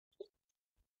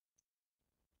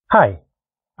Hi,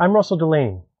 I'm Russell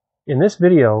Delaney. In this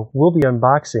video, we'll be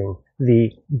unboxing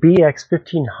the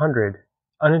BX1500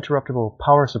 uninterruptible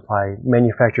power supply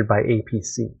manufactured by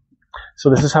APC. So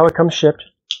this is how it comes shipped.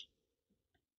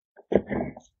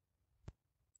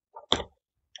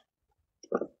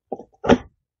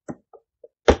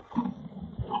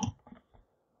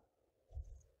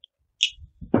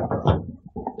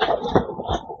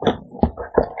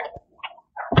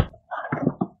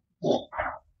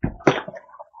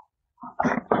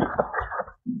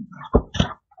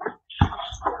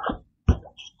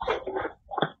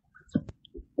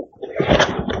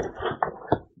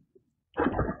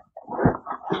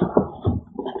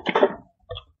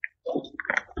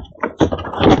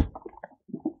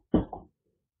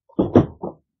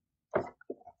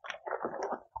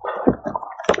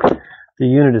 The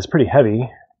unit is pretty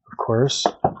heavy, of course.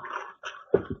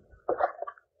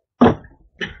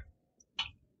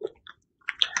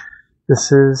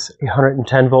 This is a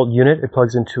 110 volt unit. It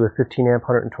plugs into a 15 amp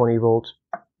 120 volt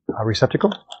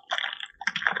receptacle.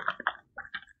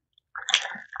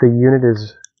 The unit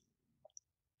is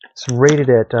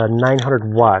rated at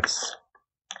 900 watts.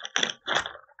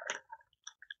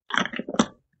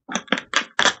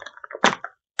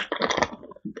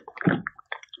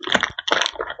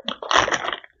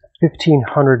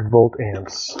 (1500 volt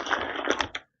amps).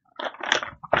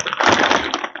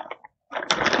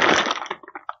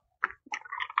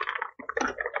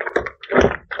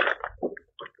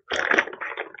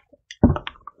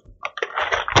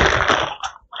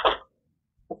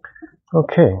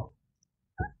 Okay.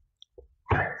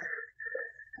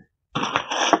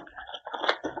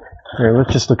 All right,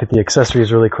 let's just look at the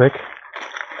accessories really quick.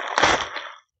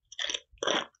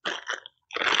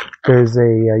 There's a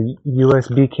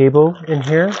USB cable in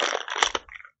here.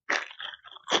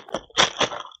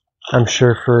 I'm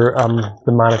sure for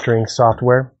the monitoring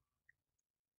software.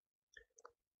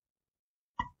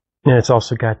 And it's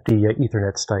also got the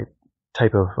Ethernet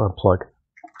type of plug.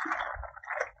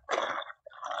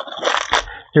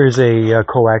 Here's a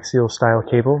coaxial style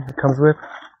cable it comes with.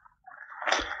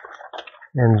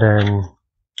 And then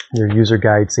your user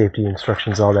guide, safety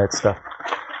instructions, all that stuff.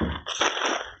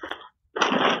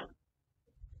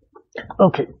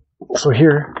 Okay, so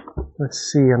here, let's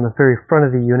see, on the very front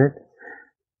of the unit,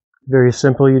 very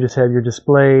simple. You just have your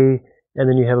display, and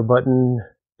then you have a button.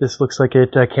 This looks like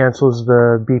it cancels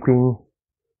the beeping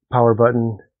power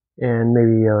button, and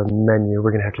maybe a menu. We're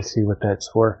going to have to see what that's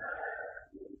for.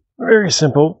 Very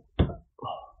simple.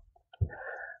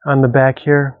 On the back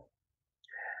here,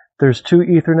 there's two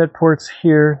Ethernet ports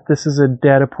here. This is a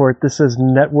data port. This is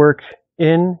network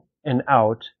in and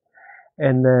out.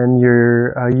 And then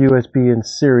your USB and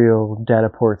serial data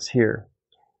ports here.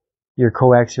 Your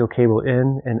coaxial cable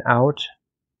in and out.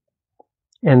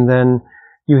 And then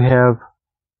you have,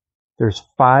 there's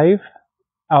 5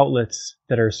 outlets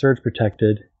that are surge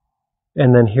protected.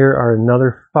 And then here are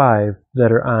another 5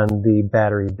 that are on the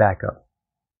battery backup.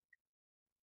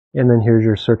 And then here's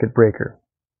your circuit breaker.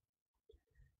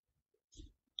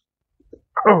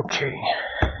 Okay.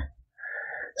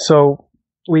 So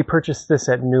we purchased this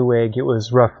at Newegg. It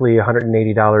was roughly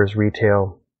 $180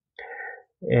 retail.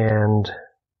 And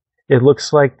it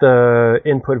looks like the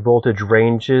input voltage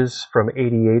ranges from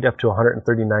 88 up to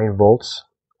 139 volts.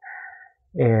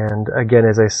 And again,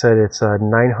 as I said, it's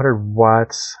 900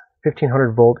 watts,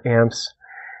 1500 volt amps.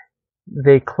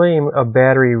 They claim a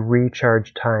battery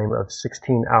recharge time of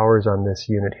 16 hours on this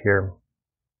unit here.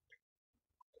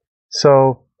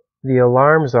 So the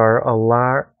alarms are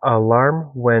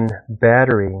alarm when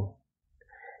battery.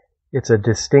 It's a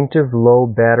distinctive low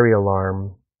battery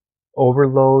alarm.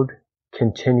 Overload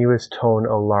continuous tone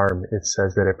alarm, it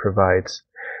says that it provides.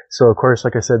 So of course,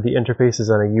 like I said, the interface is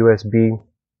on a USB.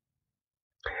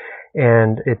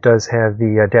 And it does have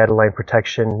the data line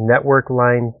protection, network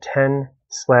line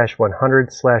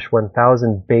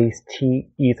 10/100/1000 base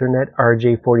T Ethernet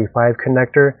RJ45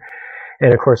 connector.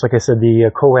 And of course, like I said,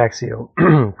 the coaxial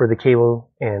for the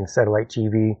cable and satellite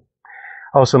TV.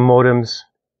 Also modems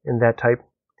in that type.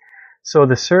 So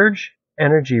the surge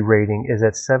energy rating is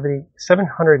at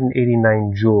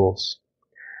 789 joules.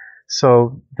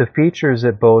 So the features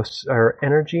it boasts are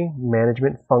energy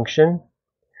management function,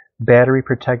 battery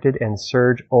protected and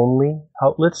surge only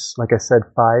outlets, like I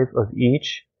said, 5 of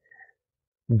each,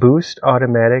 boost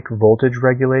automatic voltage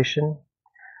regulation,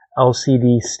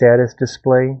 LCD status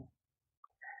display,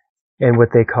 and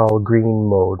what they call green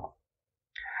mode.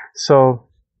 So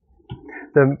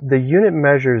the unit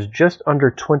measures just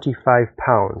under 25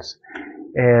 pounds,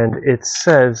 and it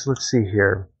says, let's see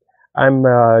here, I'm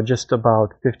just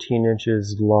about 15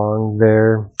 inches long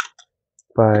there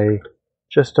by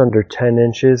just under 10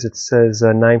 inches. It says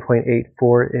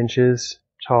 9.84 inches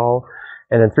tall,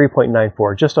 and then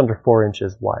 3.94, just under 4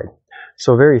 inches wide.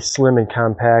 So very slim and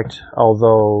compact,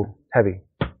 although heavy.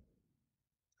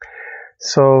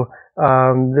 So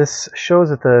this shows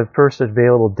that the first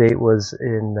available date was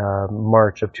in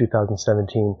March of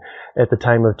 2017. At the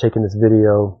time of taking this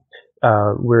video,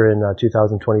 we're in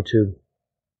 2022.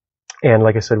 And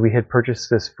like I said, we had purchased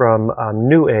this from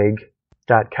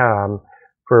newegg.com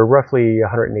for roughly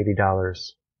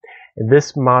 $180. And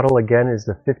this model, again, is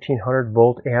the 1500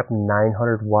 volt amp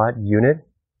 900 watt unit.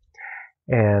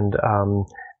 And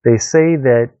they say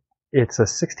that it's a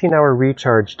 16-hour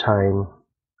recharge time.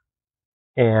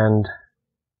 And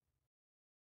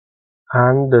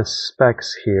on the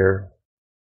specs here,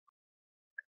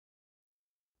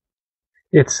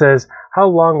 it says, how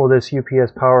long will this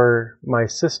UPS power my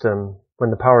system when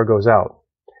the power goes out?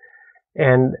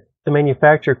 And the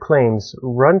manufacturer claims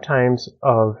run times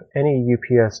of any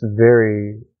UPS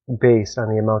vary based on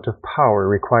the amount of power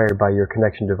required by your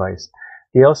connection device.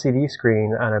 The LCD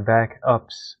screen on a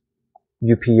Backup's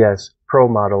UPS Pro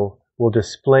model will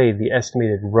display the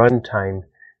estimated runtime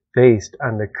based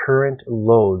on the current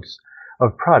loads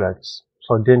of products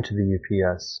plugged into the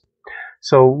UPS.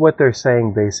 So what they're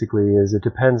saying basically is it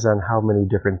depends on how many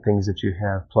different things that you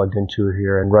have plugged into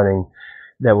here and running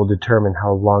that will determine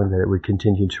how long that it would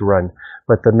continue to run.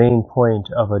 But the main point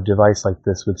of a device like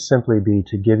this would simply be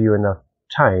to give you enough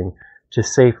time to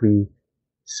safely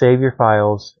save your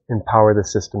files and power the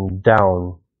system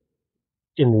down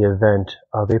in the event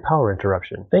of a power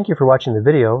interruption. Thank you for watching the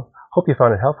video. Hope you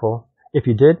found it helpful. If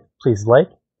you did, please like,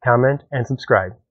 comment, and subscribe.